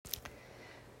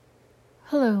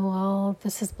Hello all,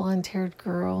 this is Blonde-Haired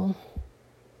Girl.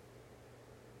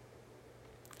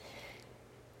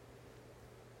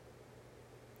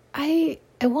 I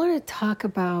want to talk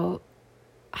about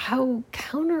how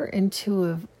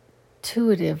counterintuitive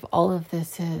all of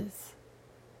this is.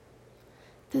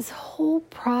 This whole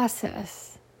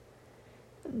process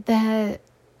that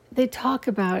they talk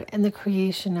about in the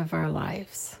creation of our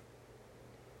lives.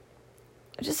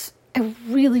 I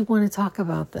really want to talk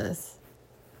about this.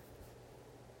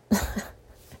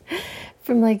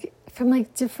 from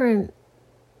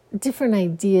different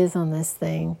ideas on this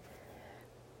thing.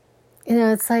 You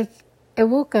know, it's like I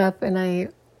woke up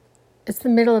and it's the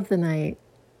middle of the night.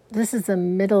 This is the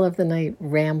middle of the night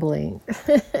rambling.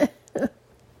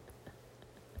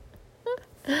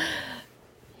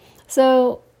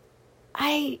 So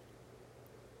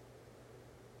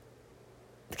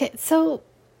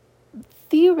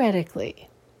theoretically,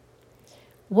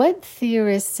 what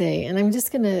theorists say, and I'm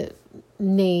just going to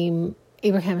name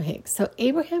Abraham Hicks. So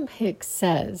Abraham Hicks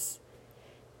says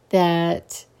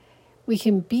that we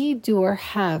can be, do, or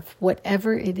have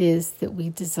whatever it is that we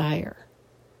desire.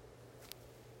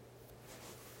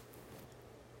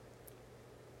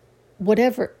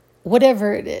 Whatever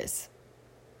it is.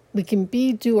 We can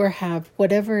be, do, or have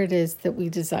whatever it is that we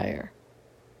desire.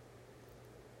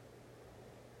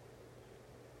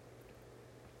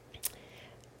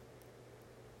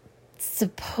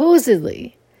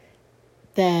 Supposedly,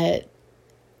 that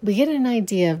we get an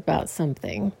idea about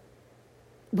something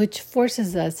which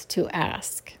forces us to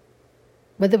ask,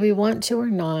 whether we want to or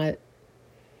not.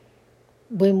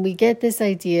 When we get this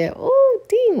idea, oh,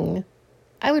 ding,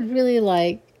 I would really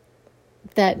like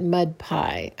that mud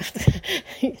pie.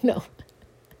 I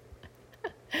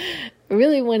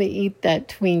really want to eat that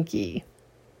Twinkie.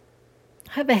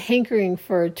 I have a hankering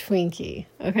for a Twinkie,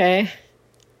 okay?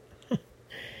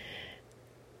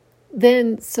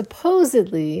 Then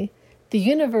supposedly the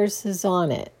universe is on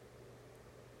it.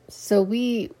 So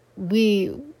we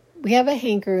have a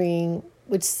hankering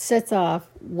which sets off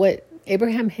what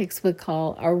Abraham Hicks would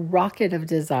call a rocket of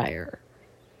desire.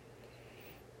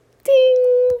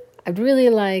 Ding! I'd really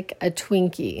like a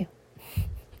Twinkie.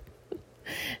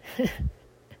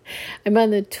 I'm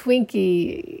on the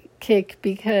Twinkie kick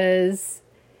because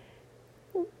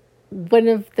one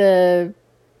of the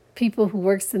people who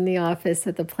works in the office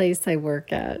at the place I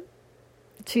work at,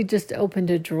 she just opened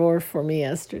a drawer for me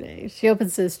yesterday. She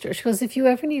opens this drawer. She goes, if you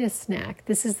ever need a snack,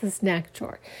 this is the snack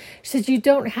drawer. She said, you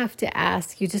don't have to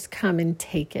ask. You just come and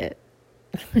take it.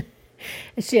 And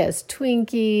she has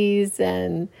Twinkies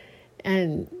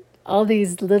and all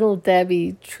these little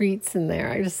Debbie treats in there.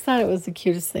 I just thought it was the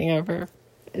cutest thing ever.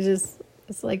 It's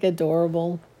like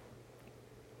adorable.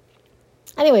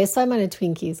 Anyway, so I'm on a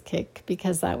Twinkies kick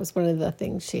because that was one of the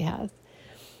things she had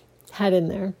in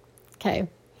there. Okay.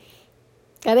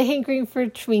 Got a hankering for a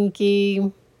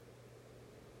Twinkie.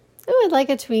 Oh, I'd like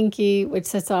a Twinkie, which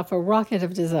sets off a rocket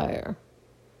of desire.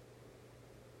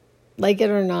 Like it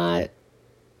or not,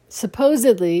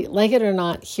 supposedly, like it or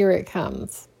not, here it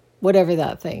comes. Whatever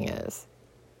that thing is.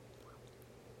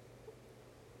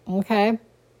 Okay?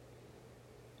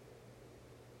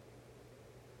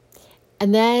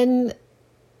 And then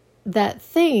that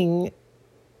thing,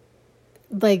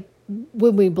 like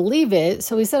when we believe it,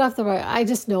 so we set off the right, I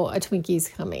just know a Twinkie's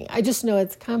coming. I just know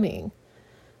it's coming.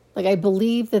 Like I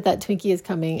believe that Twinkie is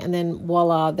coming, and then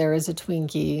voila, there is a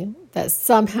Twinkie that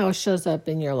somehow shows up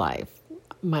in your life,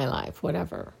 my life,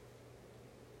 whatever.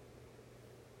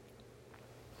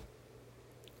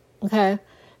 Okay.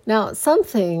 Now, some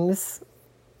things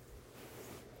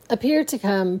appear to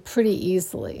come pretty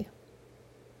easily.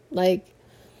 Like,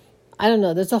 I don't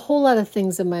know, there's a whole lot of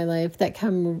things in my life that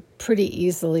come pretty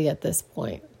easily at this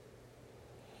point.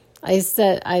 I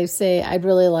say I'd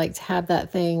really like to have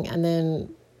that thing, and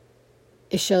then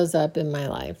it shows up in my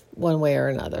life one way or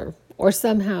another. Or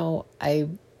somehow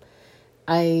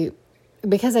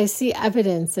because I see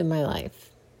evidence in my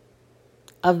life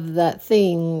of that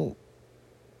thing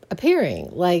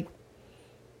appearing. Like,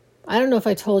 I don't know if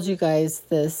I told you guys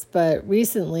this, but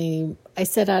recently I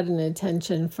set out an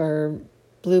intention for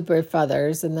bluebird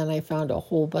feathers, and then I found a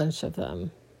whole bunch of them.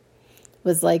 It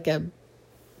was like a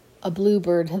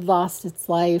bluebird had lost its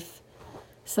life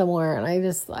somewhere, and I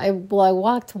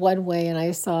walked one way and I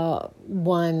saw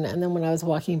one, and then when I was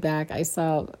walking back I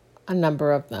saw a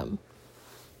number of them.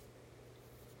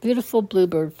 Beautiful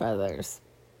bluebird feathers.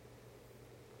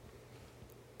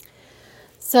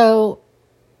 So,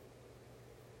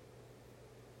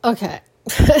 okay.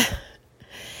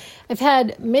 I've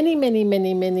had many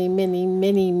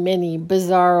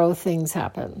bizarro things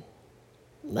happen.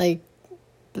 Like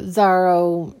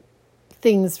bizarro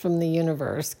things from the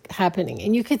universe happening.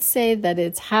 And you could say that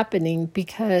it's happening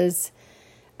because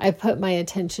I put my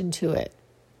attention to it.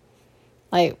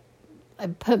 Like, I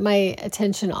put my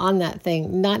attention on that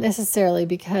thing, not necessarily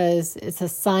because it's a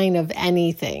sign of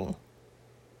anything.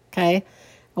 Okay?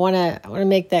 I want to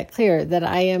make that clear that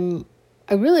I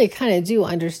really kind of do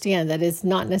understand that it's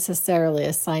not necessarily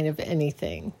a sign of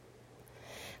anything.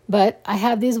 But I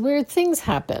have these weird things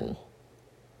happen.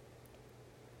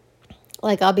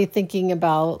 Like, I'll be thinking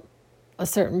about a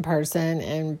certain person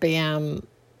and bam,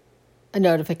 a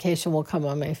notification will come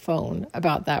on my phone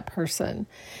about that person.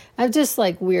 I have just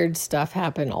like weird stuff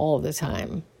happen all the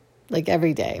time, like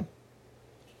every day.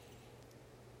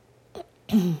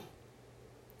 And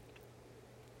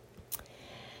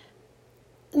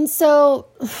so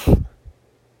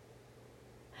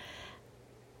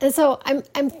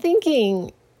I'm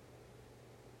thinking,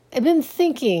 I've been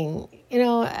thinking,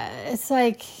 it's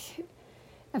like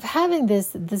of having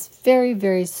this very,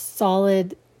 very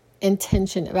solid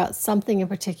intention about something in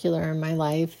particular in my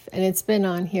life, and it's been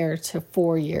on here to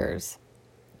 4 years.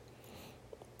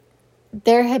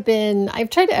 I've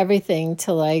tried everything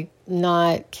to like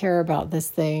not care about this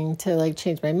thing, to like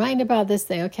change my mind about this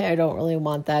thing. Okay, I don't really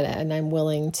want that, and I'm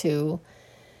willing to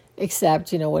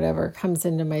accept, whatever comes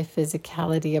into my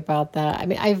physicality about that. I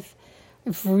mean, I've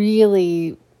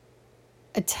really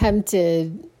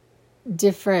attempted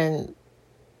different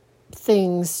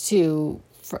things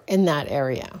in that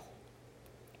area.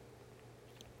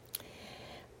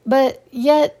 But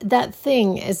yet that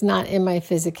thing is not in my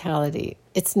physicality.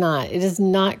 It's not. It is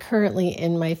not currently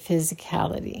in my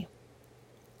physicality.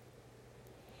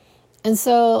 And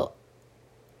so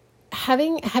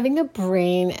having a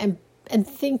brain and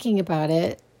thinking about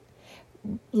it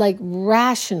like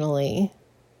rationally,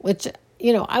 which,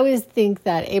 I always think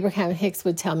that Abraham Hicks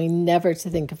would tell me never to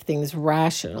think of things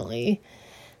rationally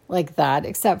like that,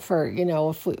 except for,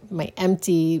 if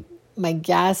my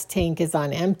gas tank is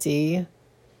on empty,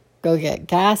 go get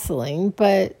gasoline.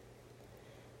 But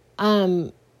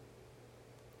when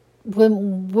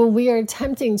we are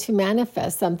attempting to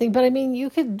manifest something, but I mean, you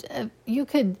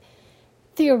could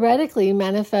theoretically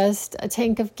manifest a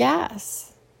tank of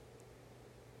gas.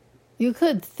 You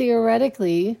could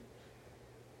theoretically,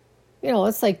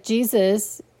 it's like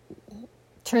Jesus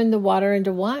turned the water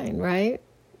into wine, right?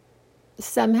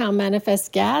 Somehow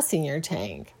manifest gas in your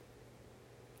tank.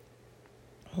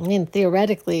 I mean,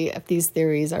 theoretically, if these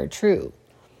theories are true.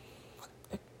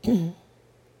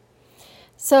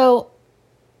 So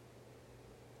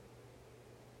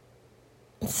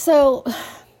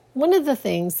one of the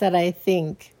things that I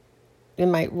think in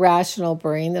my rational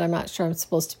brain that I'm not sure I'm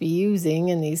supposed to be using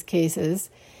in these cases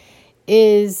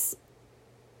is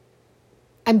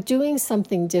I'm doing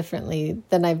something differently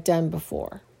than I've done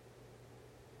before.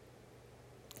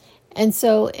 And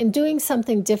so in doing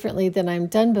something differently than I've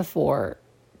done before,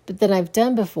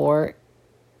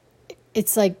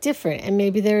 it's like different, and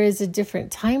maybe there is a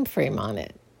different time frame on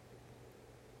it.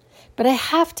 But I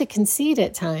have to concede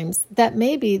at times that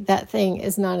maybe that thing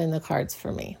is not in the cards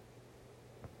for me.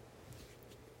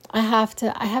 I have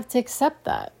to accept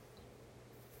that.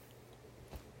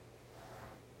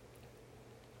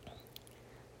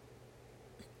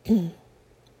 I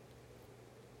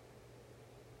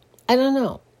don't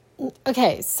know.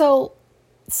 Okay, so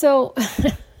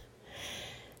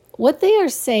what they are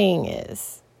saying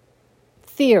is,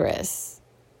 theorists,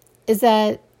 is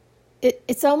that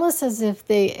it's almost as if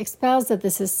they espouse that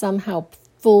this is somehow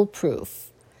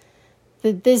foolproof,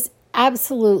 that this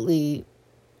absolutely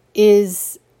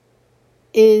is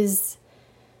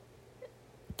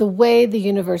the way the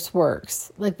universe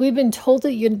works. Like, we've been told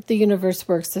that the universe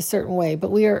works a certain way,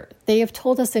 but they have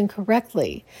told us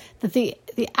incorrectly that the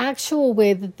actual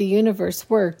way that the universe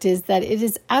worked is that it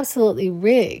is absolutely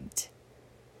rigged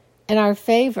in our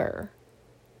favor,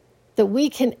 that we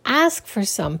can ask for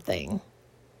something,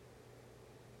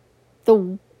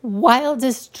 the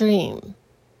wildest dream,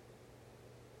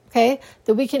 okay?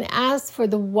 That we can ask for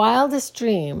the wildest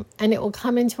dream and it will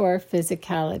come into our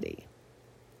physicality.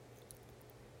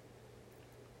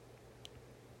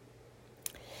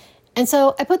 And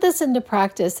so I put this into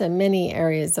practice in many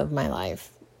areas of my life.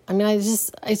 I mean, I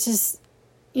just,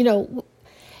 and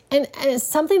it's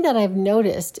something that I've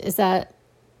noticed is that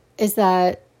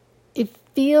it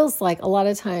feels like a lot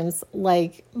of times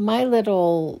like my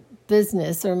little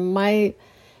business or my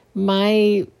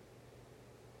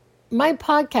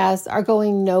podcasts are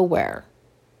going nowhere.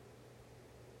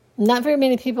 Not very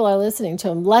many people are listening to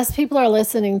them. Less people are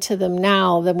listening to them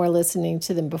now than were listening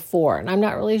to them before. And I'm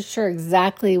not really sure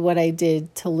exactly what I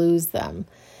did to lose them.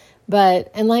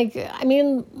 But, and like, I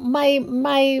mean,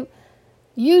 my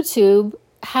YouTube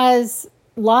has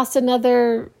lost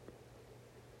another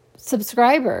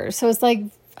subscriber. So it's like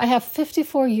I have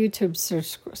 54 YouTube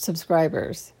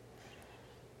subscribers.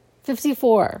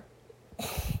 54.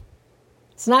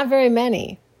 It's not very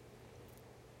many.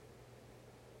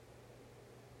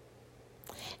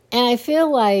 And I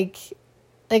feel like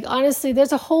honestly,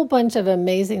 there's a whole bunch of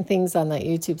amazing things on that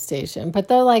YouTube station, but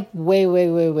they're like way, way,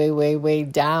 way, way, way, way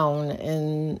down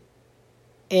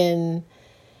in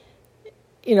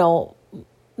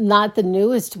not the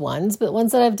newest ones, but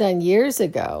ones that I've done years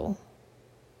ago.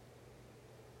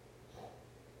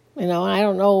 And I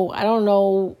don't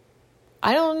know.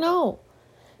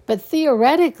 But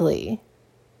theoretically,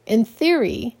 in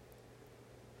theory,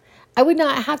 I would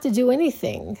not have to do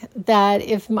anything. That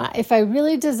if I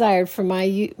really desired for my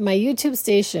YouTube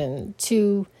station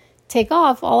to take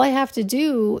off, all I have to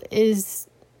do is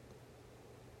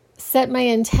set my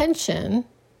intention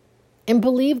and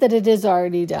believe that it is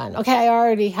already done. Okay, I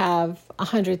already have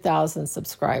 100,000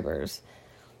 subscribers.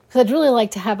 Because I'd really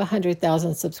like to have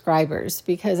 100,000 subscribers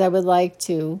because I would like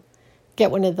to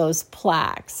get one of those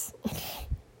plaques.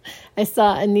 I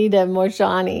saw Anita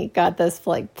Morjani got this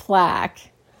plaque.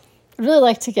 I'd really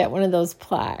like to get one of those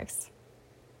plaques.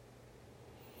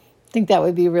 I think that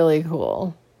would be really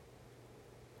cool.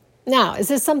 Now, is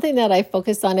this something that I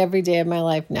focus on every day of my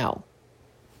life? No.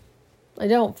 I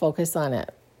don't focus on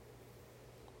it.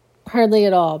 Hardly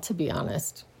at all, to be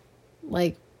honest.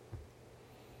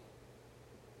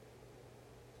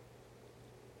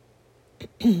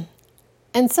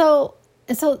 And so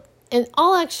in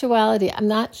all actuality, I'm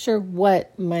not sure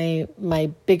what my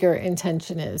bigger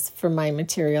intention is for my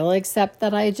material, except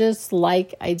that I just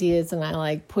like ideas and I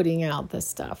like putting out this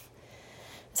stuff.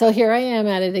 So here I am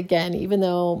at it again, even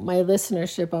though my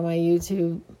listenership on my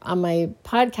YouTube, on my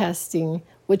podcasting,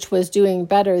 which was doing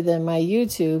better than my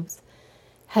YouTube's,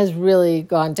 has really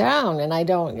gone down. And I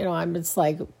don't, I'm just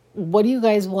like, what do you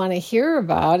guys want to hear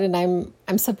about? And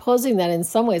I'm supposing that in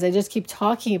some ways I just keep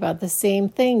talking about the same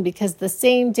thing because the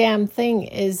same damn thing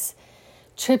is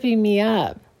tripping me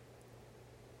up.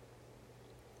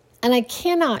 And I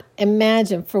cannot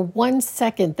imagine for 1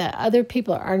 second that other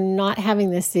people are not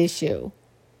having this issue.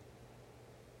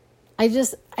 I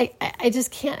just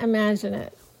can't imagine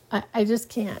it. I just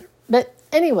can't. But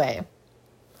anyway,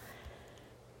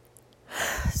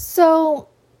 so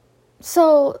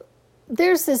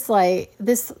there's this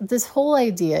this whole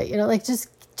idea,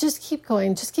 just keep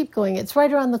going, It's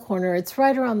right around the corner.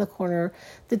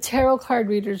 The tarot card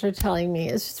readers are telling me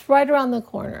it's just right around the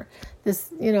corner.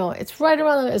 It's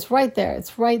right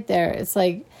there. It's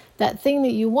like that thing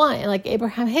that you want. And like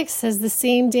Abraham Hicks says the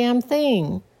same damn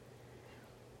thing.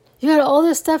 You got all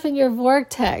this stuff in your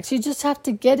vortex. You just have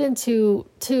to get into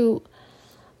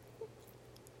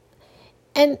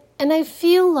and I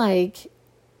feel like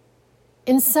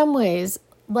in some ways,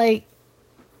 I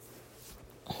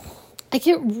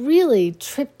get really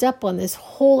tripped up on this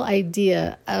whole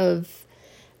idea of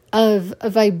a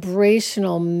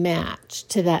vibrational match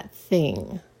to that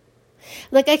thing.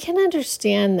 I can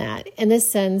understand that in the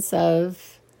sense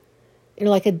of,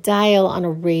 like a dial on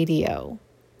a radio.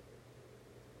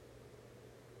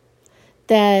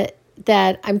 That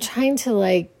I'm trying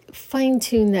to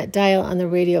fine-tune that dial on the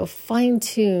radio,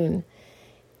 fine-tune.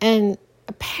 And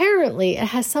apparently it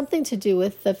has something to do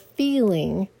with the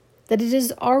feeling that it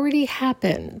has already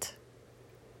happened.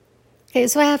 Okay,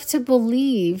 so I have to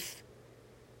believe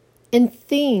in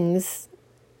things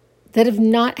that have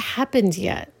not happened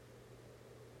yet.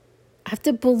 I have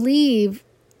to believe,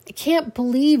 I can't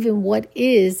believe in what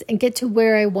is and get to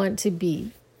where I want to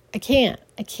be. I can't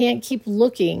keep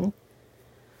looking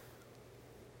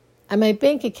at my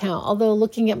bank account, although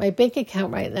looking at my bank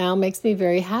account right now makes me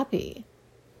very happy.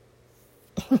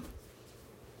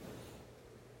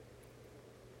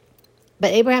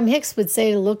 But Abraham Hicks would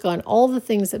say to look on all the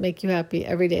things that make you happy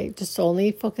every day. Just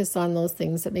only focus on those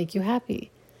things that make you happy.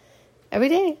 Every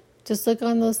day, just look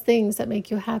on those things that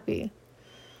make you happy.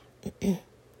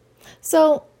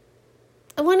 So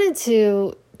I wanted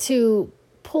to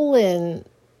pull in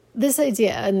this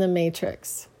idea in The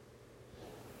Matrix.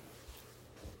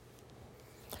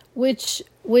 Which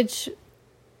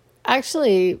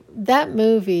actually, that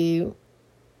movie,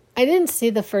 I didn't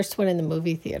see the first one in the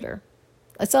movie theater.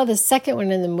 I saw the second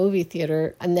one in the movie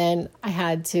theater, and then I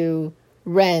had to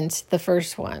rent the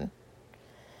first one.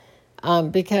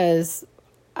 Because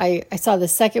I saw the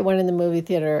second one in the movie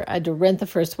theater, I had to rent the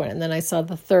first one, and then I saw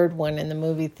the third one in the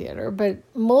movie theater. But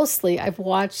mostly I've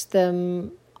watched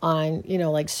them on,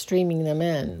 streaming them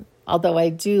in. Although I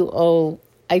do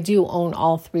own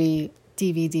all 3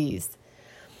 DVDs.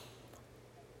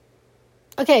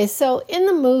 Okay, so in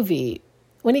the movie,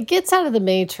 when he gets out of the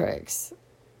Matrix,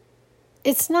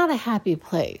 it's not a happy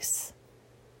place.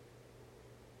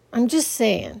 I'm just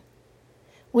saying.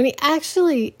 When he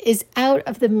actually is out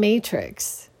of the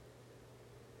Matrix,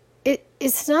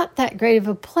 it's not that great of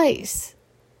a place.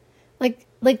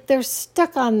 Like they're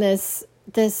stuck on this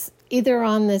either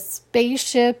on this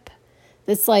spaceship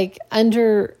that's like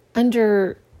under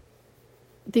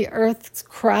the Earth's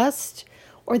crust,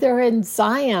 or they're in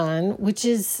Zion, which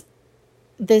is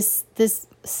this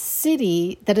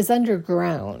city that is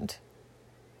underground.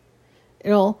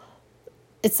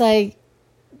 It's like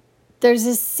there's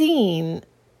a scene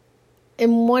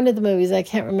in one of the movies, I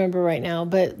can't remember right now,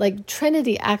 but like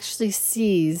Trinity actually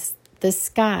sees the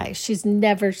sky. She's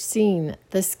never seen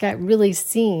the sky, really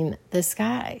seen the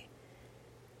sky.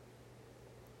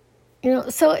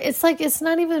 So it's like it's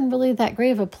not even really that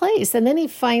great of a place. And then he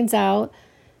finds out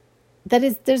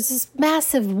that there's this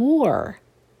massive war.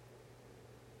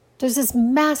 There's this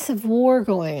massive war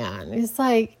going on. It's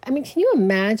like, I mean, can you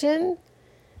imagine?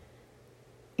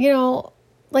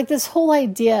 Like this whole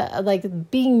idea of like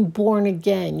being born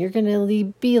again. You're going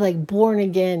to be like born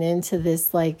again into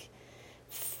this like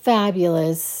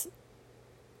fabulous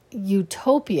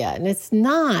utopia. And it's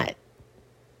not.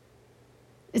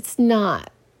 It's not.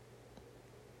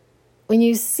 When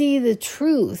you see the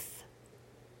truth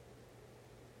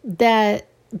that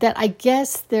I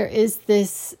guess there is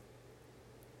this,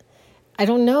 I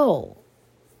don't know,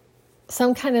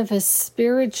 some kind of a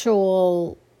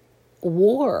spiritual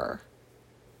war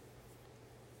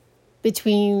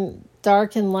between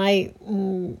dark and light.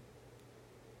 And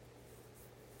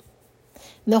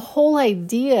the whole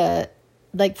idea,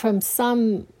 like from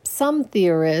some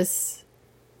theorists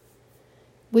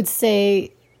would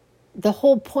say the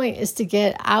whole point is to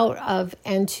get out of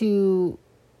and to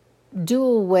do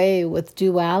away with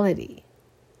duality,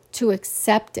 to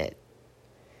accept it,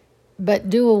 but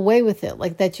do away with it,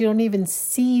 like that you don't even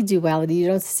see duality, you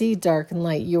don't see dark and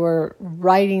light, you're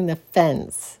riding the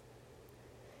fence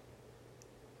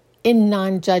in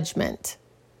non-judgment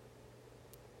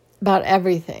about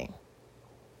everything.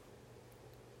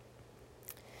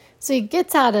 So he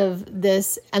gets out of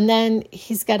this and then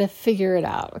he's got to figure it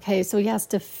out. Okay, so he has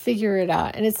to figure it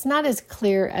out. And it's not as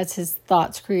clear as his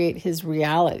thoughts create his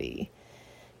reality.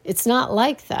 It's not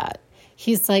like that.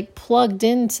 He's like plugged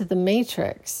into the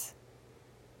Matrix.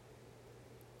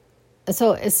 And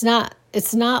so it's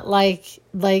not like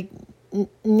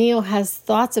Neo has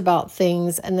thoughts about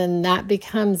things and then that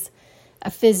becomes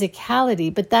a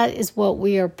physicality. But that is what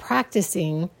we are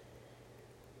practicing,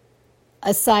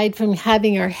 aside from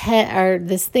having our head,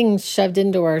 this thing shoved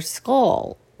into our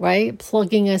skull, right?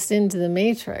 Plugging us into the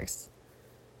Matrix.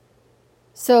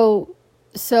 So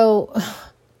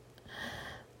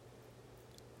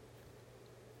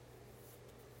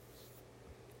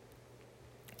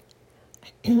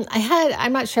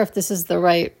I'm not sure if this is the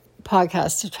right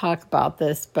podcast to talk about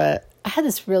this, but I had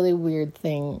this really weird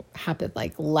thing happen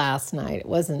like last night. It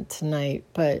wasn't tonight,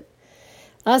 but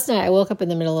last night I woke up in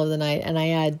the middle of the night and I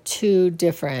had two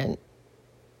different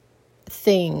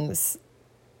things.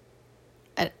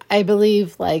 I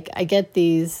believe like I get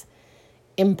these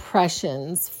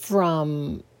impressions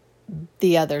from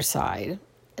the other side.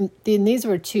 And these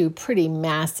were two pretty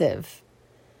massive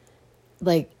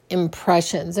like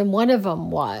impressions. And one of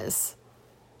them was,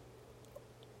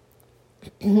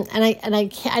 and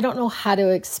I don't know how to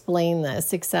explain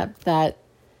this except that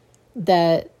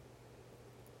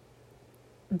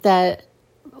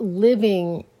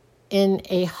living in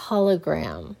a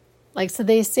hologram, like, so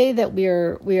they say that we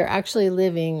are actually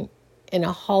living in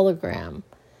a hologram.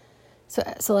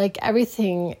 So like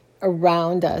everything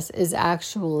around us is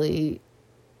actually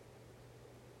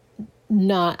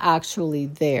not actually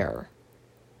there,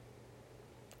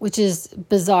 which is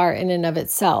bizarre in and of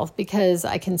itself because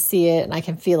I can see it and I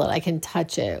can feel it. I can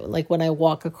touch it. Like when I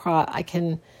walk across, I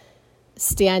can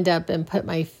stand up and put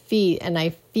my feet and I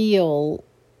feel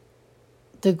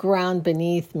the ground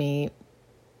beneath me,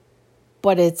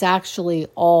 but it's actually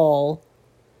all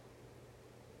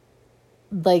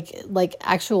like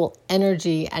actual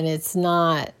energy and it's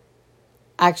not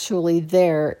actually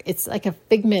there. It's like a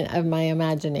figment of my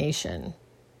imagination.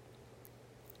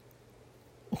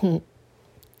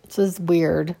 So it's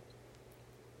weird.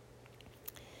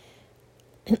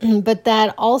 But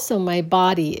that also, my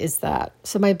body is that.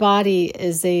 So my body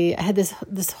is I had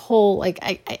this whole, like,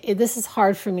 this is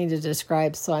hard for me to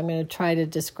describe, so I'm going to try to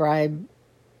describe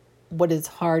what is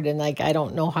hard, and like, I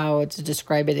don't know how to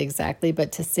describe it exactly,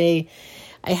 but to say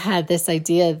I had this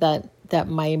idea that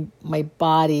my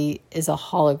body is a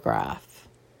holograph.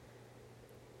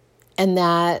 And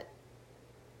that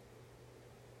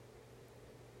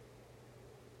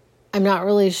I'm not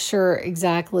really sure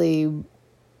exactly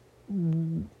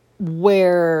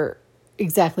where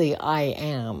exactly I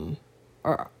am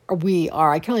or we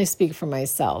are. I can only speak for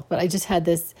myself, but I just had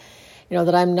this,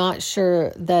 that I'm not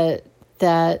sure that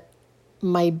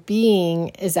my being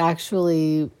is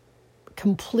actually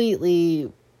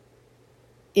completely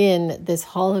in this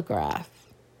holograph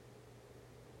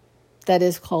that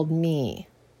is called me.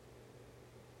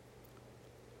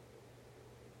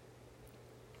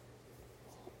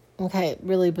 Okay,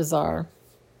 really bizarre.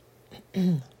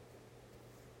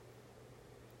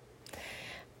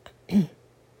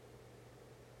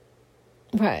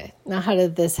 Right. Now, how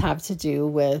did this have to do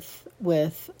with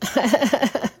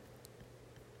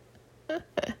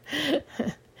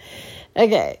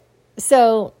Okay.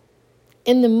 So,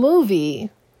 in the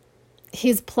movie,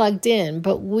 he's plugged in,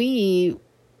 but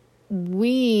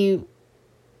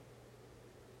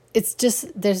it's just,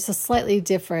 there's a slightly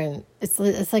different, it's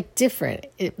like different.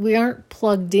 We aren't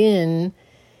plugged in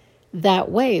that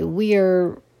way. We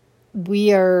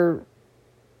are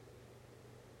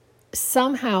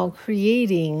somehow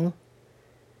creating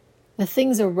the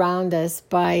things around us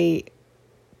by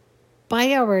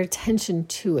our attention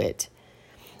to it.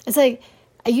 It's like,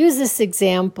 I use this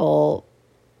example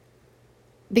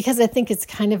because I think it's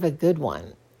kind of a good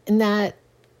one, in that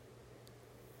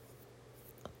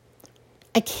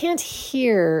I can't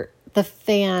hear the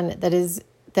fan that is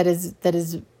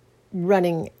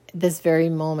running this very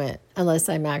moment unless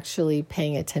I'm actually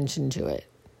paying attention to it.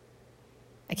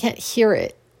 I can't hear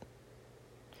it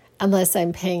unless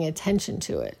I'm paying attention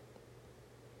to it.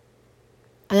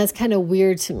 And that's kind of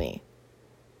weird to me.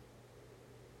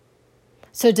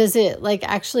 So does it like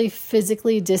actually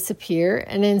physically disappear?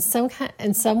 And in some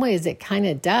ways it kind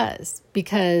of does,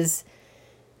 because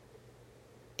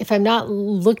if I'm not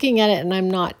looking at it and I'm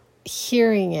not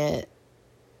hearing it,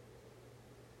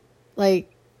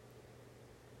 like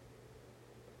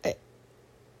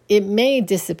it may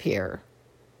disappear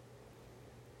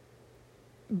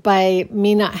by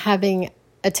me not having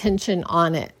attention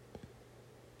on it.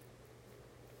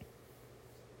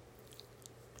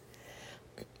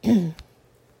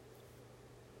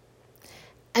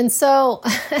 And so,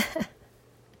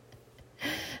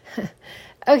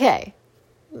 okay,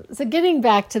 so getting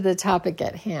back to the topic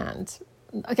at hand.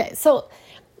 Okay, so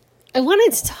I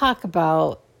wanted to talk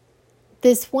about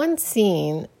this one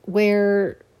scene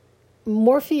where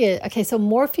Morpheus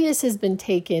has been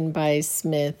taken by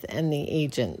Smith and the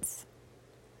agents.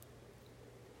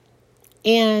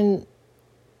 And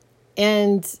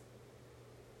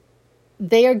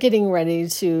they are getting ready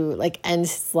to like end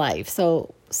his life.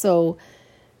 So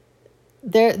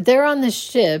they're on the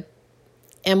ship,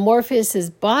 and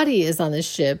Morpheus's body is on the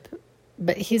ship,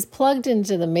 but he's plugged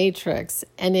into the Matrix.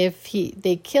 And if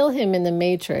they kill him in the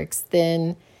Matrix,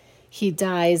 then he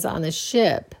dies on the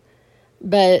ship.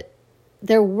 But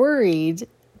they're worried.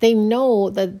 They know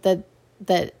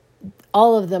that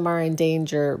all of them are in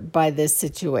danger by this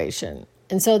situation.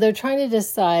 And so they're trying to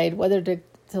decide whether to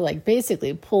like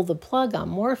basically pull the plug on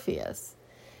Morpheus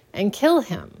and kill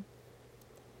him.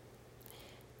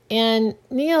 And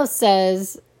Neo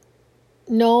says,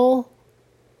 no.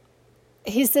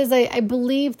 He says, I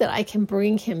believe that I can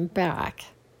bring him back.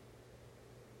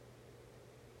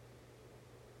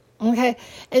 Okay.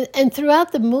 And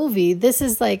throughout the movie, this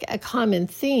is like a common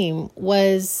theme,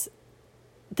 was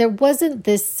there wasn't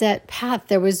this set path.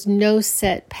 There was no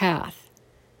set path.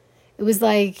 It was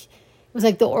like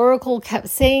the Oracle kept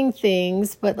saying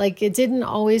things, but like it didn't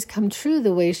always come true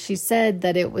the way she said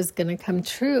that it was going to come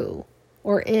true,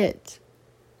 or it.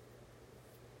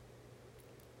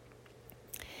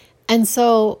 And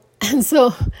so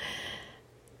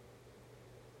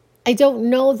I don't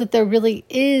know that there really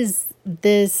is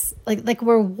this, like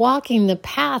we're walking the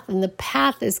path, and the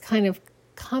path is kind of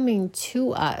coming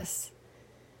to us.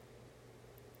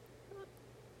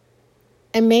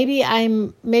 And maybe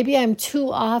I'm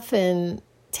too often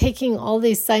taking all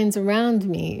these signs around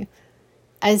me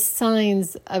as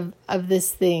signs of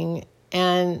this thing,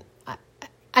 and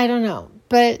I don't know,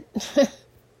 but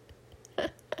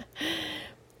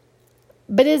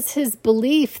but it's his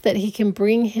belief that he can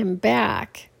bring him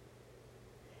back.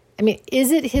 I mean,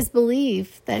 is it his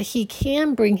belief that he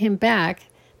can bring him back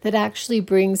that actually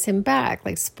brings him back?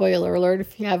 Like, spoiler alert,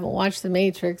 if you haven't watched The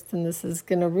Matrix, then this is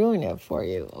going to ruin it for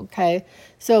you, okay?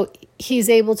 So he's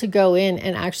able to go in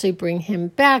and actually bring him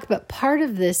back, but part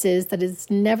of this is that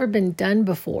it's never been done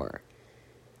before.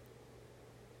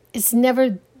 It's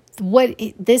never, what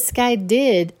this guy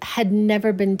did had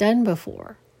never been done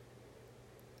before.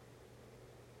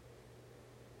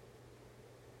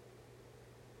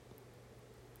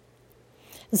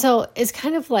 So it's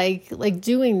kind of like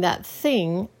doing that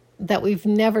thing that we've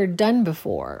never done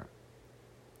before.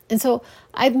 And so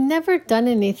I've never done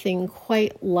anything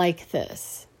quite like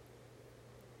this.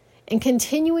 And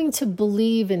continuing to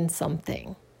believe in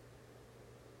something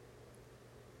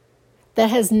that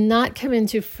has not come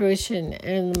into fruition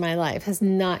in my life, has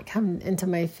not come into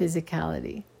my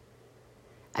physicality.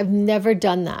 I've never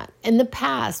done that. In the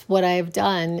past, what I've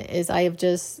done is I've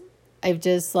just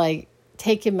like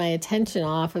taken my attention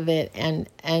off of it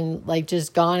and like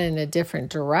just gone in a different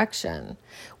direction,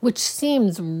 which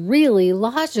seems really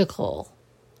logical.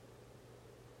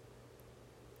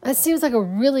 That seems like a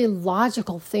really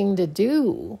logical thing to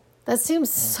do. That seems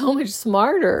so much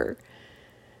smarter.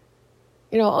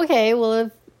 Okay, well,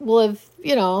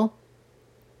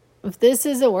 if this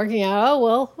isn't working out, oh,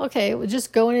 well, okay, we'll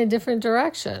just go in a different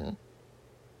direction.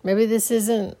 Maybe this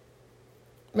isn't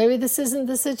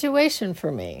the situation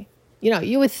for me.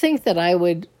 You would think that I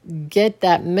would get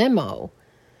that memo.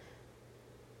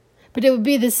 But it would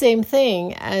be the same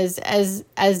thing as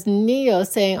Neo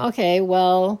saying, okay,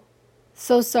 well,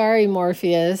 so sorry,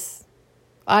 Morpheus.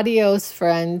 Adios,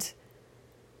 friend.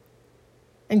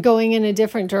 And going in a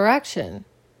different direction.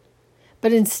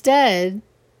 But instead,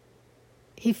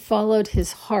 he followed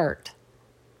his heart.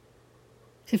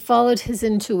 He followed his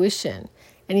intuition.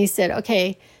 And he said,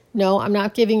 okay, no, I'm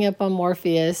not giving up on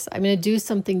Morpheus. I'm going to do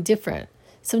something different.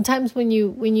 Sometimes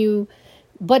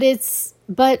but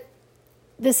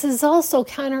this is also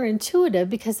counterintuitive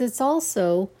because it's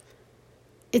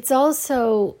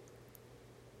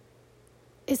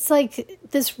like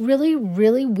this really,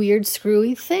 really weird,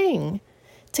 screwy thing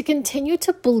to continue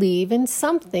to believe in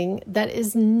something that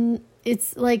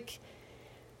it's like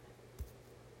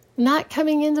not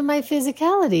coming into my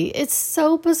physicality. It's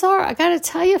so bizarre. I got to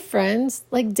tell you, friends,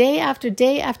 like day after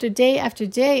day after day after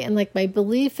day, and like my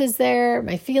belief is there,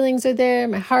 my feelings are there,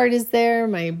 my heart is there,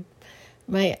 my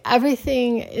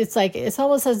everything. It's like, it's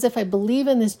almost as if I believe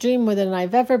in this dream more than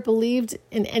I've ever believed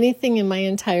in anything in my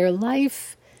entire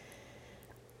life.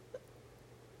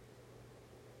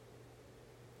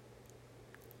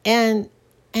 And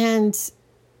I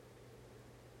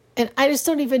just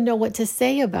don't even know what to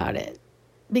say about it,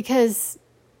 because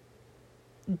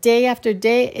day after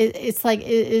day, it's like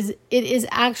it is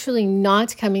actually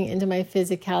not coming into my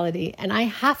physicality, and I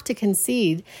have to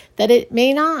concede that it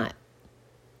may not.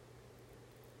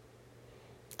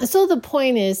 So the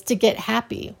point is to get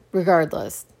happy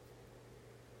regardless.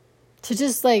 To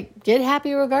just like get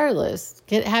happy regardless.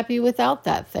 Get happy without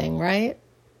that thing, right?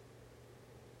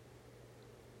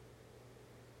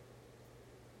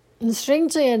 And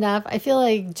strangely enough, I feel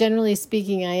like generally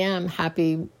speaking, I am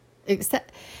happy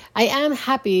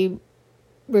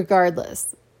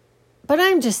regardless. But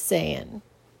I'm just saying,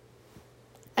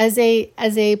 as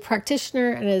a practitioner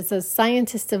and as a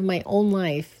scientist of my own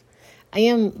life,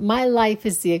 my life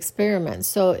is the experiment.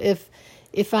 So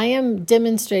if I am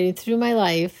demonstrating through my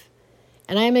life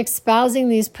and I'm espousing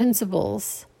these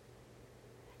principles,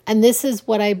 and this is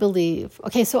what I believe.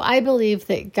 Okay, so I believe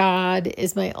that God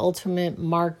is my ultimate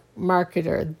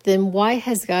marketer. Then why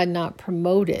has God not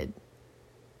promoted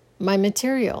my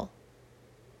material?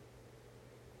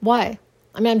 Why?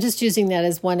 I mean, I'm just using that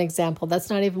as one example.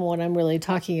 That's not even what I'm really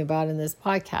talking about in this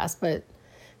podcast. But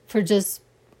for just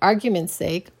argument's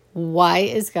sake, why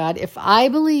is God, if I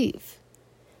believe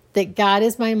that God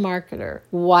is my marketer,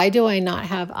 why do I not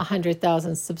have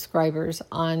 100,000 subscribers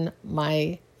on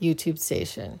my YouTube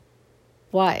station?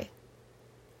 Why?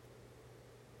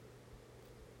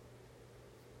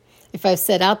 If I've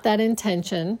set out that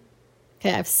intention,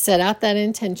 I've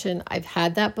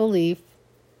had that belief,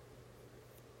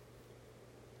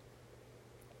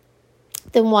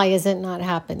 then why is it not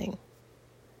happening?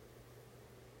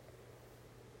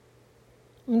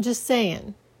 I'm just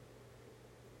saying.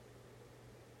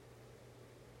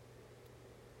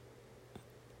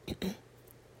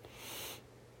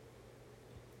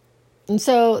 And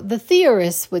so the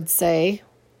theorists would say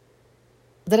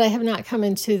that I have not come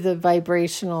into the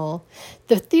vibrational.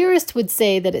 The theorist would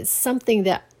say that it's something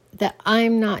that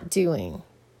I'm not doing.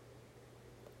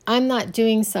 I'm not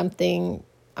doing something.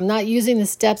 I'm not using the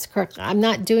steps correctly. I'm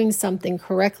not doing something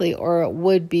correctly, or it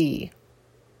would be.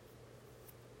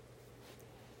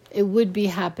 It would be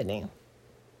happening.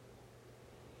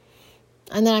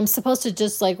 And then I'm supposed to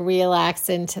just like relax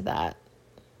into that.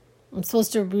 I'm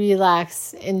supposed to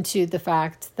relax into the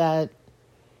fact that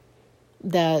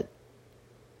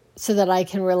so that I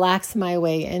can relax my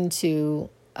way into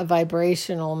a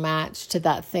vibrational match to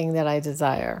that thing that I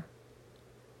desire.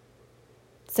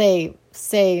 Say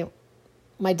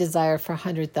my desire for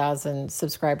 100,000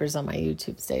 subscribers on my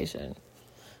YouTube station.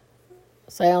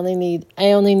 So I only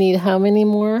need how many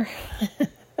more?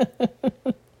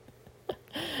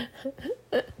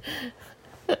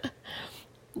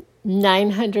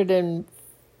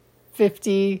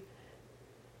 950,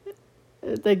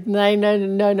 like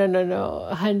no,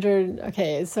 100.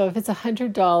 Okay, so if it's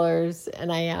 $100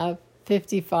 and I have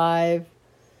 55,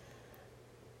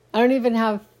 I don't even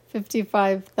have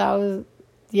 55,000.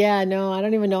 Yeah, no, I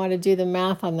don't even know how to do the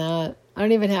math on that. I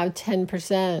don't even have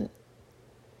 10%.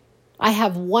 I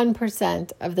have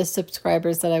 1% of the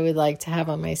subscribers that I would like to have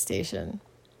on my station.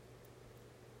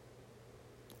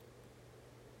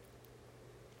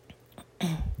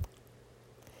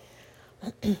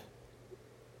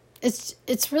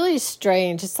 It's really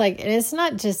strange. It's like, and it's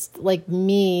not just like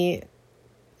me.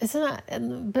 It's not,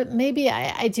 but maybe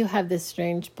I do have this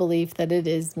strange belief that it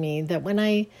is me. That when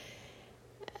I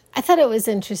thought it was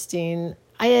interesting.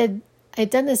 I'd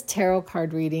done this tarot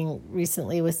card reading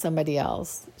recently with somebody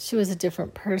else. She was a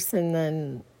different person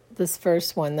than this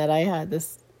first one that I had.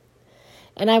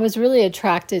 And I was really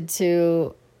attracted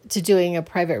to doing a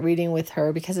private reading with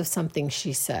her because of something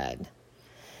she said.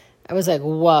 I was like,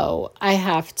 whoa, I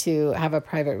have to have a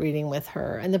private reading with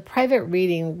her. And the private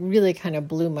reading really kind of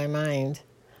blew my mind.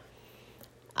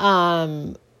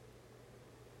 And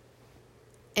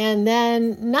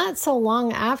then not so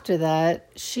long after that,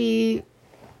 she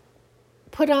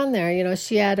put on there,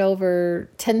 she had over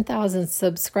 10,000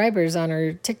 subscribers on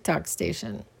her TikTok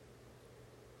station.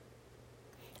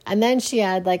 And then she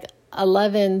had like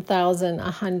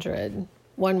 11,100,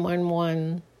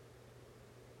 111.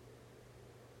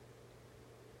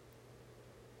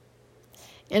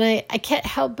 And I can't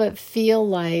help but feel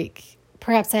like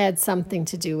perhaps I had something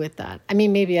to do with that. I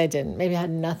mean, maybe I didn't. Maybe I had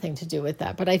nothing to do with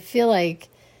that. But I feel like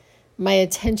my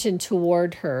attention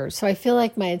toward her. So I feel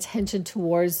like my attention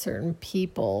towards certain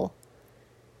people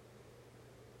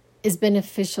is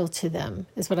beneficial to them,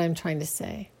 is what I'm trying to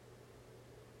say.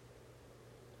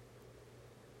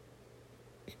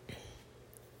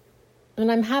 And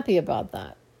I'm happy about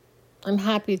that. I'm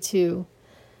happy to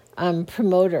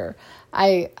promote her.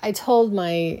 I told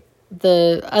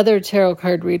the other tarot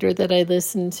card reader that I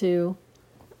listened to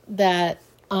that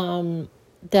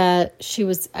she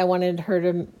was, I wanted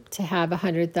her to have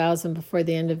 100,000 before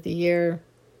the end of the year.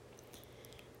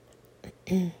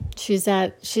 She's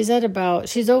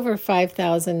over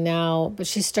 5,000 now, but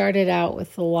she started out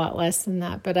with a lot less than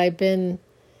that. But I've been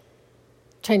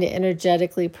trying to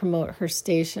energetically promote her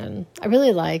station. I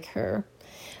really like her.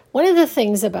 One of the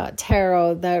things about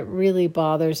tarot that really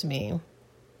bothers me,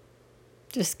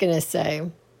 just gonna say,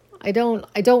 I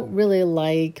don't really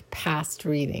like past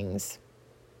readings.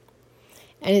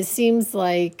 And it seems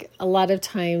like a lot of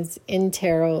times in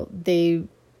tarot, they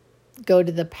go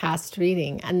to the past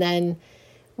reading. And then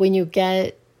when you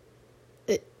get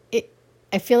it,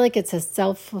 I feel like it's a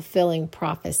self-fulfilling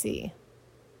prophecy.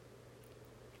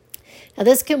 Now,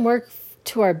 this can work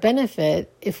to our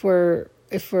benefit if there's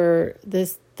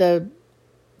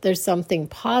something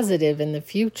positive in the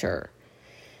future.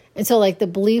 And so like the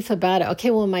belief about it, okay,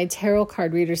 well, my tarot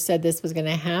card reader said this was going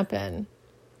to happen.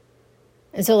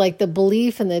 And so like the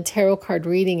belief in the tarot card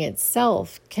reading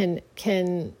itself can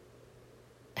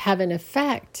have an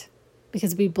effect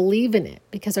because we believe in it,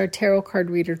 because our tarot card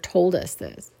reader told us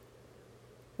this,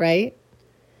 right?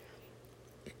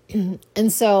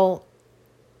 And so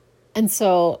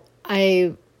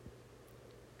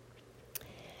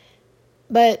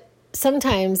but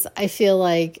sometimes I feel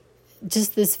like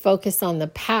just this focus on the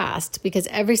past, because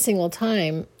every single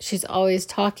time she's always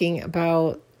talking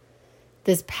about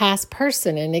this past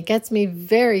person, and it gets me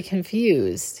very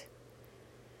confused.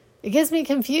 It gets me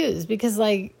confused because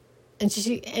and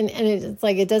it's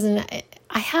like, it doesn't,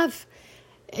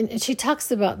 and she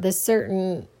talks about this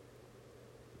certain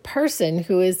person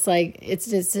who is like,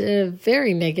 it's in a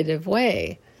very negative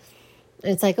way.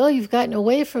 And it's like, oh, you've gotten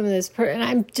away from this person. And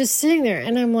I'm just sitting there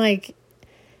and I'm like,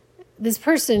 this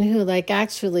person who like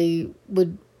actually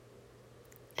would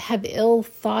have ill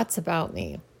thoughts about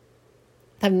me,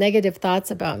 have negative thoughts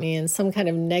about me and some kind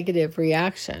of negative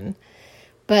reaction.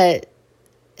 But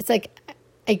it's like,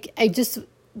 I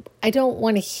don't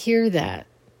want to hear that,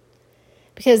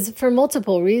 because for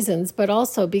multiple reasons, but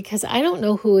also because I don't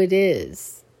know who it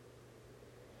is.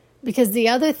 Because the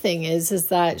other thing is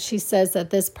that she says that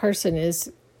this person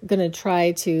is going to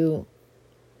try to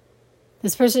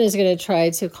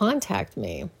contact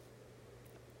me.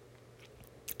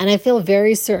 And I feel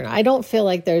very certain, I don't feel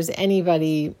like there's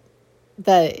anybody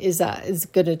that is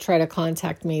going to try to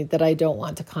contact me that I don't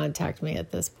want to contact me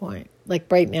at this point.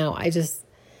 Like right now,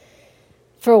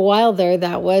 for a while there,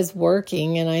 that was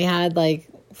working, and I had like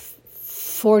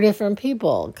 4 different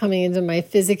people coming into my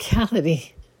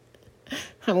physicality.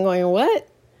 I'm going, what?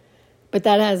 But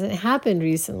that hasn't happened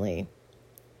recently.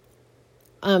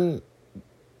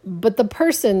 But the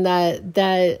person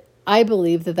that I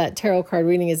believe that tarot card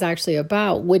reading is actually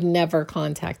about would never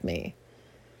contact me.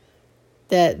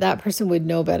 That person would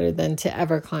know better than to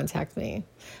ever contact me.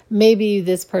 Maybe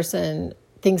this person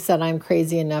thinks that I'm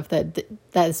crazy enough that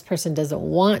this person doesn't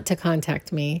want to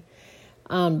contact me.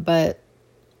 But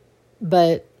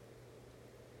this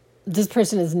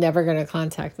person is never going to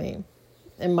contact me.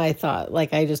 In my thought,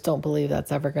 like, I just don't believe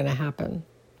that's ever going to happen.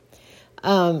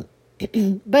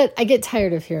 But I get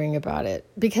tired of hearing about it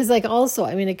because, like, also,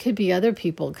 I mean, it could be other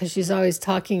people because she's always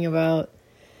talking about.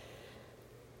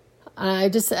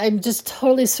 I'm just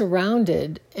totally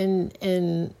surrounded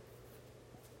in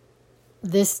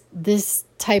this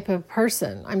type of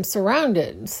person. I'm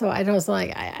surrounded, so I was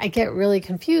like, I get really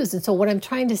confused. And so what I'm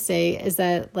trying to say is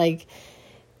that, like,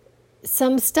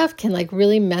 some stuff can, like,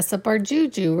 really mess up our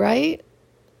juju, right?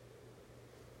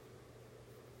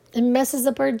 It messes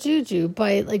up our juju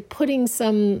by, like, putting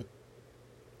some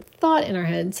thought in our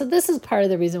head. So this is part of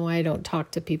the reason why I don't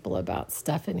talk to people about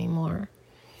stuff anymore.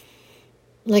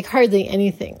 Like, hardly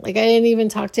anything. Like, I didn't even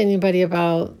talk to anybody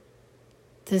about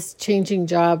this changing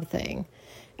job thing.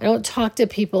 I don't talk to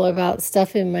people about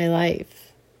stuff in my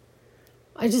life.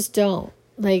 I just don't.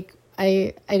 Like,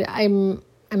 I'm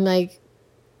like,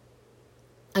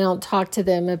 I don't talk to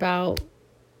them about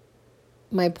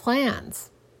my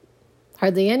plans.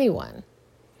 Hardly anyone.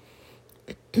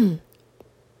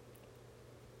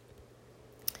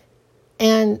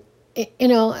 And, you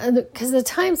know, because the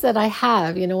times that I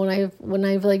have, you know, when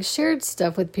I've like shared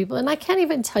stuff with people, and I can't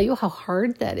even tell you how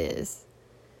hard that is.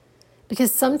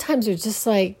 Because sometimes you're just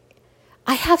like,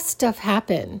 I have stuff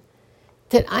happen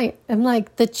that I'm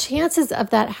like, the chances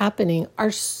of that happening are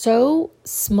so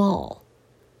small.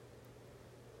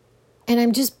 And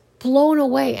I'm just blown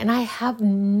away, and I have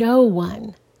no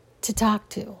one to talk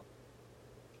to.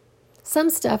 Some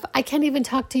stuff I can't even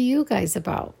talk to you guys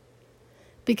about,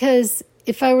 because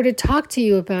if I were to talk to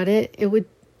you about it, it would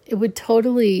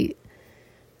totally,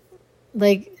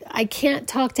 like, I can't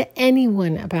talk to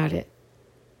anyone about it.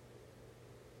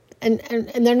 And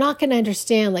they're not going to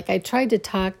understand. Like, I tried to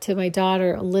talk to my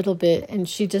daughter a little bit, and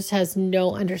she just has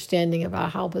no understanding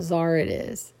about how bizarre it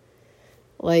is.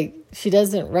 Like, she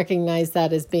doesn't recognize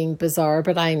that as being bizarre,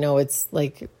 but I know it's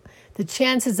like, the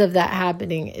chances of that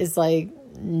happening is like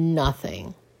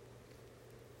nothing.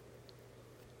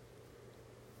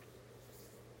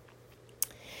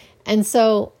 And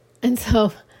so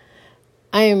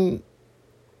I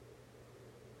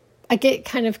get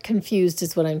kind of confused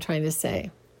is what I'm trying to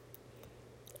say.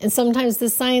 And sometimes the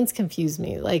signs confuse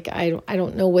me. Like, I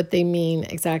don't know what they mean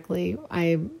exactly.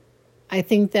 I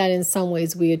think that in some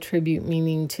ways we attribute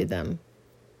meaning to them.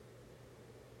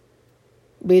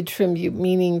 We attribute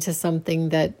meaning to something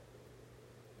that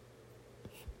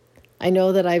I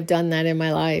know that I've done that in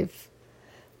my life,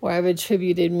 where I've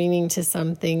attributed meaning to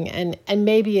something, and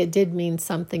maybe it did mean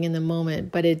something in the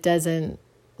moment, but it doesn't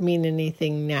mean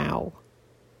anything now.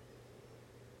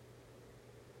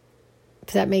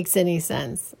 If that makes any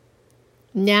sense.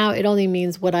 Now it only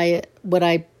means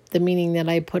the meaning that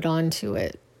I put onto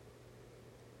it.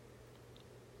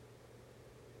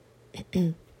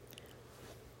 I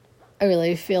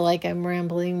really feel like I'm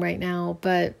rambling right now,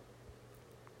 but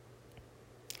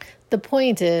the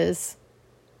point is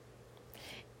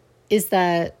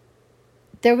that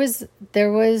there was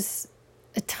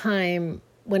a time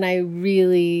when I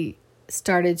really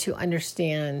started to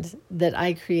understand that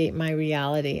I create my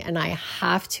reality, and I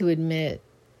have to admit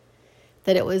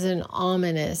that it was an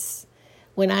ominous.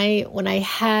 When I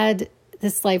had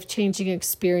this life-changing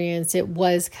experience, it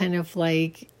was kind of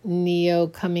like Neo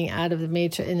coming out of the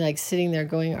Matrix and like sitting there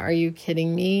going, are you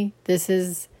kidding me?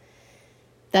 That's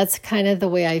kind of the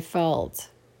way I felt.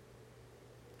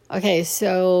 Okay,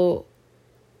 so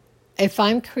if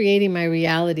I'm creating my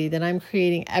reality, then I'm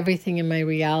creating everything in my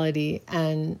reality.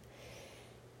 And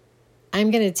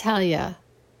I'm going to tell you,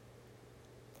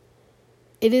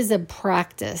 it is a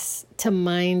practice to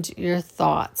mind your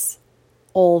thoughts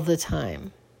all the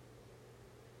time.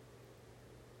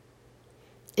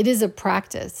 It is a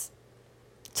practice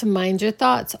to mind your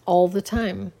thoughts all the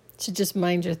time, to just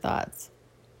mind your thoughts.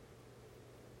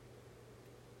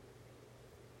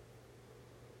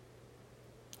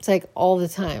 It's like all the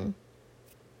time,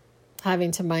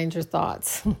 having to mind your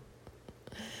thoughts. And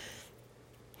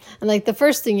like the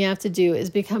first thing you have to do is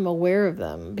become aware of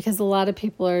them, because a lot of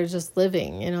people are just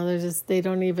living, they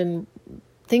don't even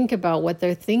think about what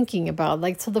they're thinking about.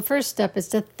 Like, so the first step is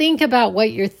to think about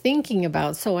what you're thinking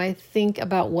about. So I think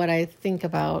about what I think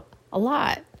about a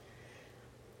lot.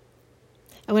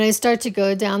 And when I start to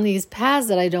go down these paths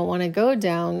that I don't want to go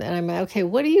down, and I'm like, okay,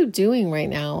 what are you doing right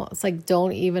now? It's like,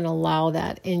 don't even allow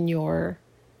that in your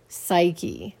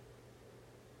psyche.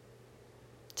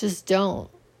 Just don't.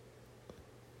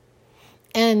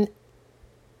 And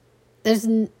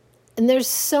there's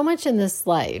so much in this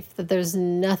life that there's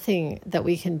nothing that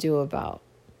we can do about.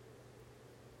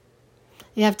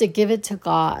 You have to give it to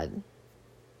God.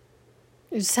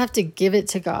 You just have to give it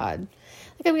to God.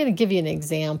 Like, I'm going to give you an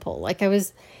example. Like, I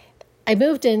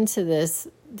moved into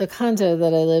the condo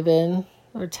that I live in,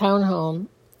 or townhome,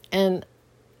 and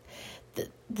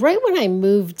right when I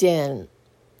moved in,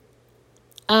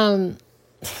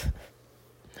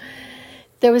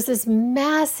 there was this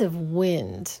massive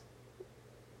wind.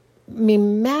 I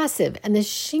mean, massive. And the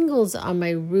shingles on my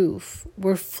roof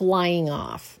were flying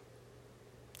off.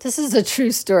 This is a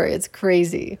true story. It's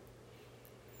crazy.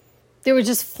 They were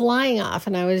just flying off.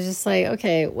 And I was just like,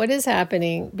 okay, what is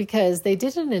happening? Because they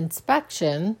did an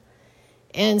inspection.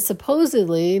 And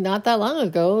supposedly, not that long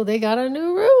ago, they got a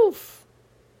new roof.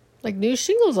 Like new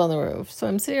shingles on the roof. So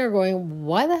I'm sitting here going,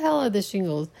 why the hell are the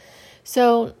shingles?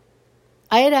 So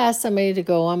I had asked somebody to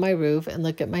go on my roof and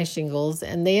look at my shingles,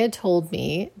 and they had told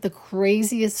me the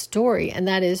craziest story, and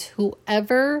that is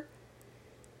whoever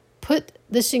put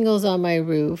the shingles on my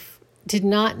roof did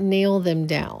not nail them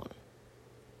down.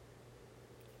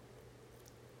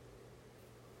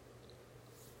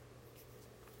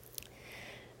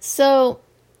 So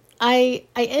I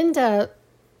end up,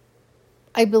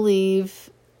 I believe,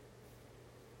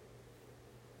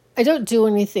 I don't do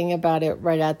anything about it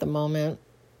right at the moment.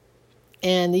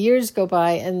 And the years go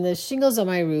by, and the shingles on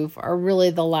my roof are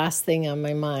really the last thing on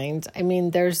my mind. I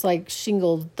mean, there's like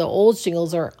shingles, the old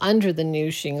shingles are under the new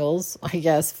shingles, I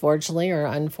guess, fortunately or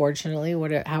unfortunately,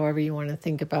 however you want to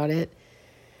think about it.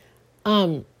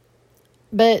 But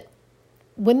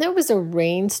when there was a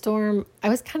rainstorm, I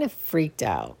was kind of freaked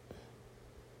out.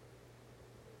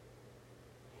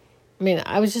 I mean,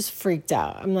 I was just freaked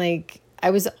out. I'm like,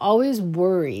 I was always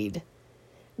worried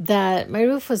that my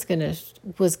roof was gonna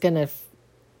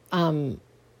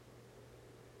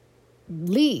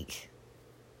leak.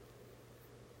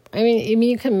 I mean,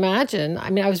 you can imagine. I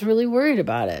mean, I was really worried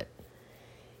about it.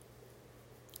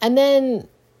 And then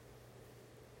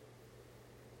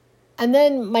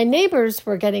my neighbors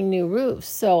were getting new roofs,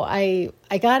 so I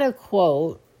got a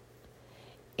quote,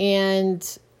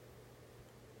 and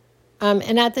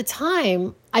at the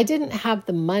time I didn't have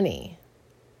the money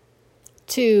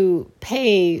to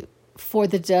pay for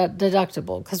the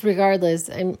deductible, because regardless,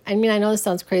 I mean, I know this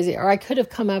sounds crazy, or I could have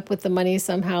come up with the money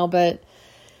somehow, but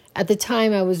at the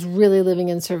time I was really living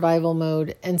in survival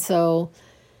mode, and so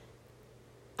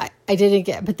I didn't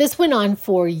get, but this went on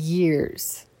for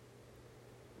years,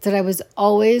 that I was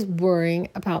always worrying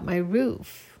about my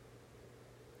roof.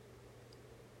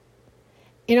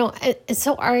 You know, and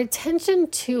so our attention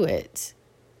to it,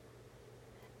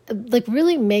 like,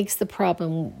 really makes the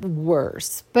problem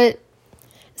worse. But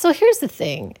so here's the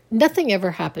thing. Nothing ever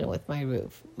happened with my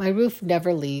roof. My roof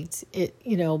never leaked,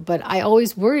 but I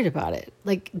always worried about it.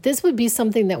 Like, this would be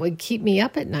something that would keep me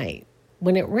up at night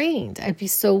when it rained. I'd be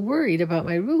so worried about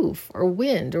my roof or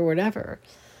wind or whatever.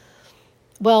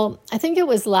 Well, I think it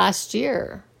was last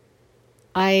year,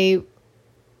 I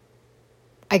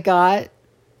got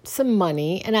some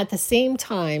money, and at the same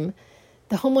time,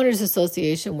 the homeowners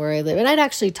association where I live, and I'd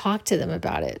actually talked to them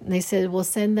about it, and they said, we'll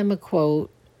send them a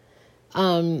quote.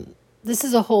 This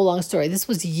is a whole long story. This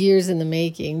was years in the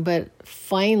making, but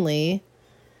finally,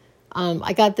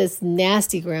 I got this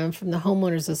nasty gram from the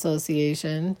homeowners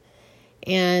association.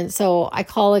 And so I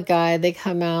call a guy, they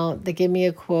come out, they give me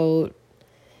a quote,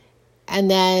 and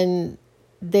then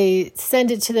they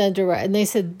send it to them direct, and they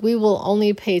said, we will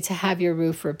only pay to have your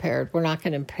roof repaired. We're not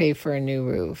going to pay for a new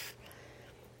roof.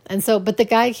 And so, but the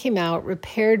guy came out,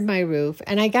 repaired my roof,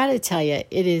 and I got to tell you,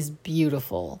 it is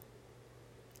beautiful.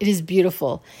 It is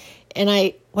beautiful. And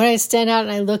when I stand out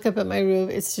and I look up at my roof,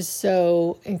 it's just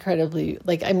so incredibly,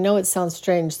 like, I know it sounds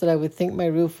strange that I would think my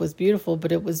roof was beautiful,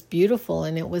 but it was beautiful,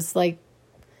 and it was like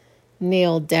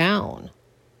nailed down.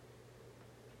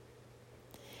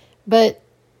 But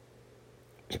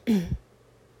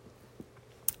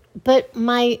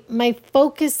my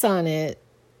focus on it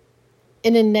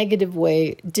in a negative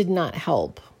way did not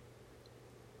help.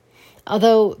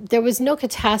 Although there was no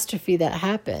catastrophe that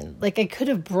happened. Like, I could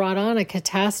have brought on a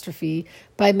catastrophe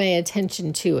by my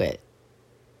attention to it.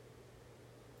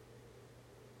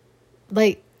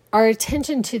 Like, our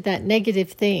attention to that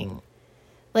negative thing.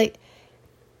 Like,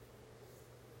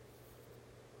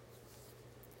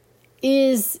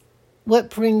 is what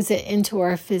brings it into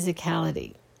our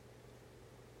physicality.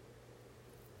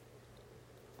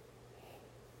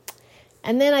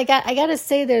 And then I got to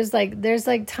say, there's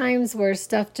like times where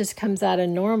stuff just comes out of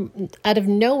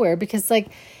nowhere, because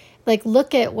like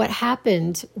look at what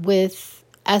happened with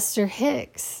Esther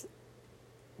Hicks.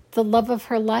 The love of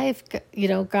her life,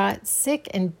 got sick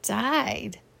and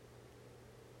died.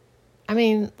 I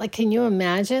mean, like, can you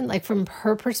imagine, like, from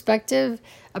her perspective,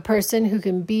 a person who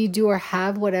can be, do, or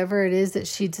have whatever it is that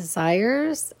she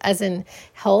desires, as in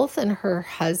health, and her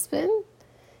husband?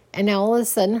 And now all of a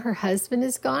sudden her husband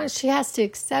is gone. She has to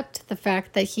accept the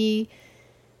fact that he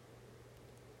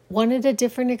wanted a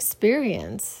different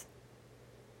experience.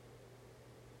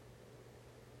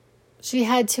 She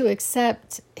had to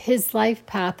accept his life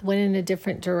path went in a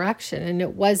different direction. And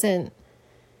it wasn't,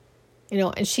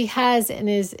 and she has and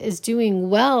is doing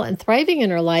well and thriving in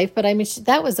her life. But I mean,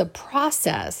 that was a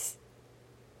process.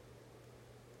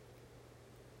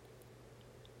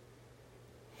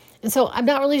 And so I'm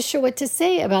not really sure what to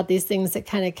say about these things that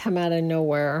kind of come out of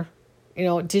nowhere.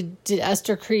 Did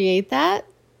Esther create that?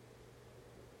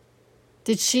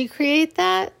 Did she create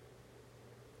that?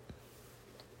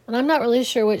 And I'm not really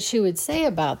sure what she would say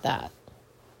about that.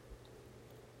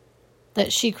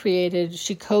 That she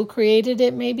co-created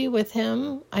it maybe with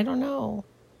him. I don't know.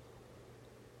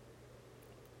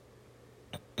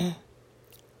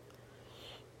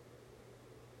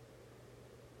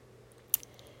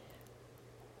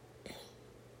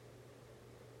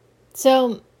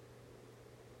 So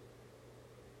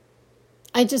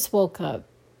I just woke up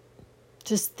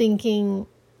just thinking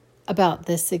about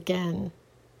this again.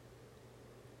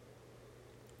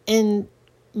 In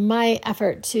my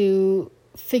effort to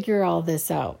figure all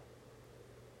this out.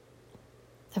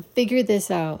 To figure this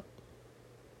out.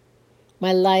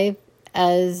 My life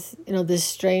as, this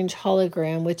strange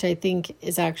hologram, which I think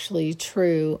is actually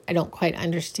true. I don't quite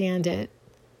understand it.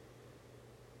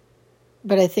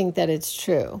 But I think that it's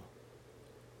true.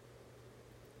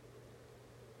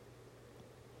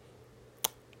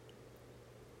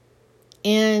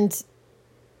 And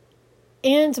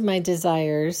my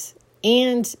desires,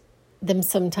 and them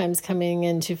sometimes coming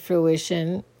into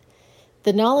fruition,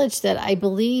 the knowledge that I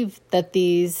believe that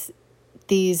these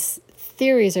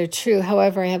theories are true,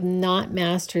 however, I have not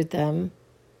mastered them,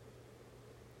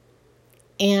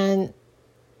 and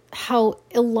how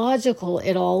illogical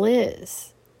it all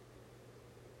is,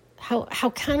 how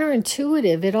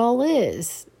counterintuitive it all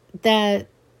is, that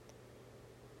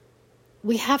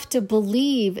we have to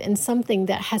believe in something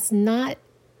that has not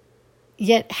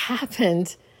yet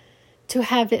happened to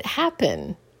have it happen.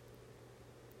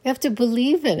 You have to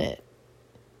believe in it.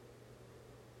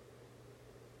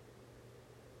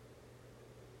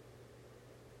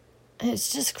 And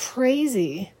it's just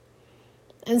crazy.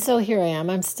 And so here I am.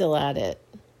 I'm still at it.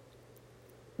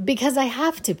 Because I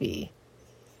have to be.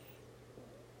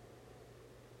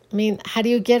 I mean, how do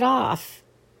you get off?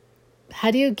 How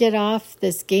do you get off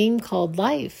this game called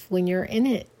life when you're in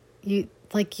it? You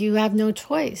have no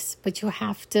choice, but you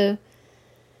have to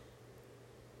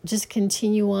just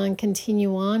continue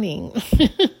oning.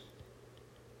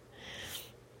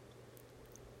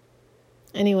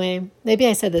 Anyway, maybe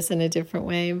I said this in a different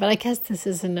way, but I guess this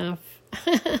is enough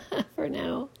for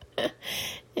now.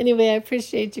 Anyway, I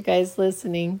appreciate you guys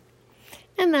listening.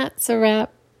 And that's a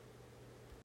wrap.